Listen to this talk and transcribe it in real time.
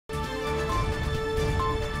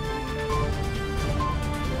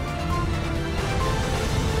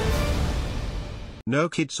No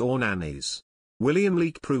kids or nannies. William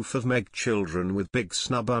leak proof of Meg children with big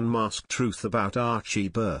snub unmasked truth about Archie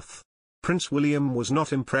birth. Prince William was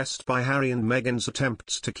not impressed by Harry and Meghan's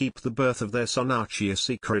attempts to keep the birth of their son Archie a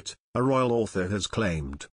secret, a royal author has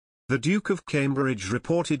claimed. The Duke of Cambridge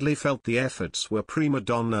reportedly felt the efforts were prima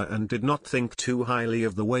donna and did not think too highly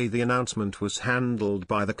of the way the announcement was handled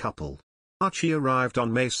by the couple. Archie arrived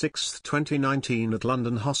on May 6, 2019 at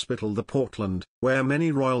London Hospital the Portland, where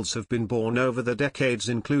many royals have been born over the decades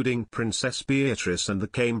including Princess Beatrice and the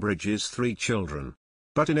Cambridge's 3 children.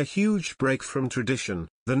 But in a huge break from tradition,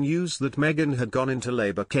 the news that Meghan had gone into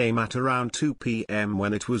labour came at around 2 p.m.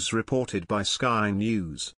 when it was reported by Sky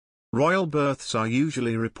News. Royal births are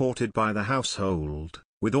usually reported by the household,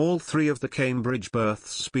 with all 3 of the Cambridge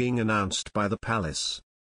births being announced by the palace.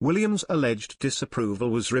 William's alleged disapproval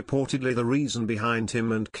was reportedly the reason behind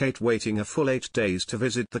him and Kate waiting a full 8 days to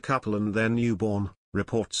visit the couple and their newborn,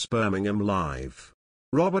 reports Birmingham Live.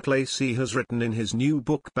 Robert Lacey has written in his new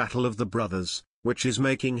book Battle of the Brothers, which is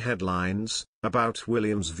making headlines, about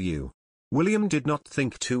William's view. William did not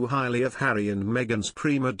think too highly of Harry and Meghan's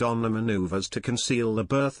prima donna maneuvers to conceal the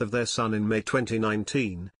birth of their son in May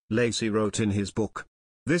 2019, Lacey wrote in his book.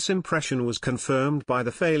 This impression was confirmed by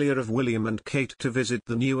the failure of William and Kate to visit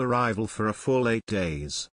the new arrival for a full 8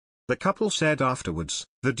 days. The couple said afterwards,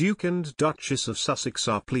 the Duke and Duchess of Sussex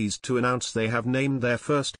are pleased to announce they have named their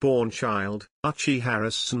firstborn child, Archie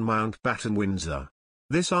Harrison Mountbatten Windsor.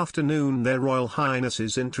 This afternoon their Royal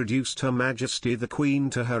Highnesses introduced Her Majesty the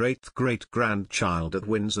Queen to her 8th great-grandchild at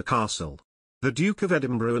Windsor Castle. The Duke of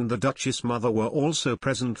Edinburgh and the Duchess mother were also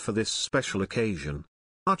present for this special occasion.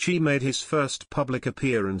 Archie made his first public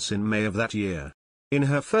appearance in May of that year. In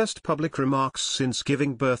her first public remarks since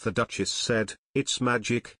giving birth the Duchess said, "It's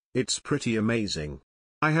magic, it's pretty amazing.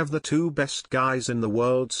 I have the 2 best guys in the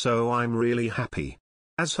world so I'm really happy."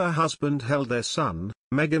 As her husband held their son,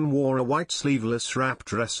 Meghan wore a white sleeveless wrap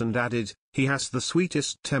dress and added, "He has the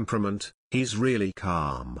sweetest temperament, he's really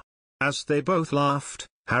calm." As they both laughed,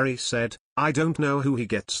 Harry said, "I don't know who he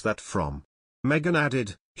gets that from." Meghan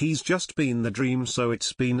added, "He's just been the dream so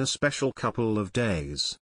it's been a special couple of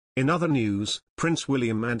days." In other news, Prince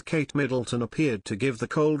William and Kate Middleton appeared to give the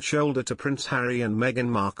cold shoulder to Prince Harry and Meghan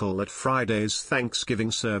Markle at Friday's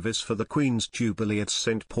Thanksgiving service for the Queen's Jubilee at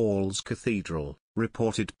St. Paul's Cathedral,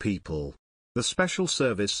 reported People. The special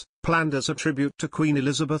service, planned as a tribute to Queen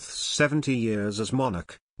Elizabeth's 70 years as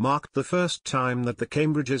monarch, marked the first time that the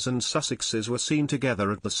Cambridges and Sussexes were seen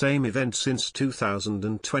together at the same event since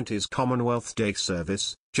 2020's Commonwealth Day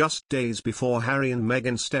service, just days before Harry and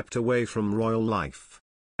Meghan stepped away from royal life.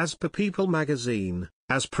 As per People magazine,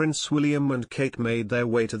 as Prince William and Kate made their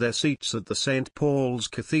way to their seats at the St. Paul's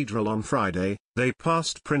Cathedral on Friday, they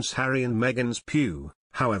passed Prince Harry and Meghan's pew,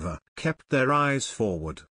 however, kept their eyes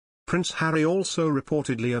forward. Prince Harry also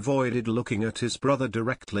reportedly avoided looking at his brother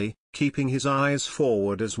directly, keeping his eyes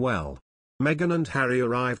forward as well. Meghan and Harry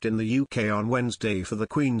arrived in the UK on Wednesday for the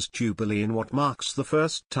Queen's Jubilee in what marks the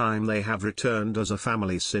first time they have returned as a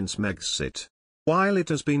family since Megxit. While it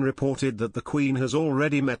has been reported that the Queen has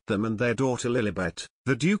already met them and their daughter Lilibet,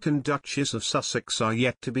 the Duke and Duchess of Sussex are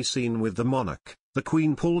yet to be seen with the monarch. The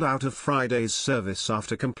Queen pulled out of Friday's service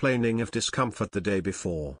after complaining of discomfort the day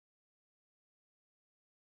before.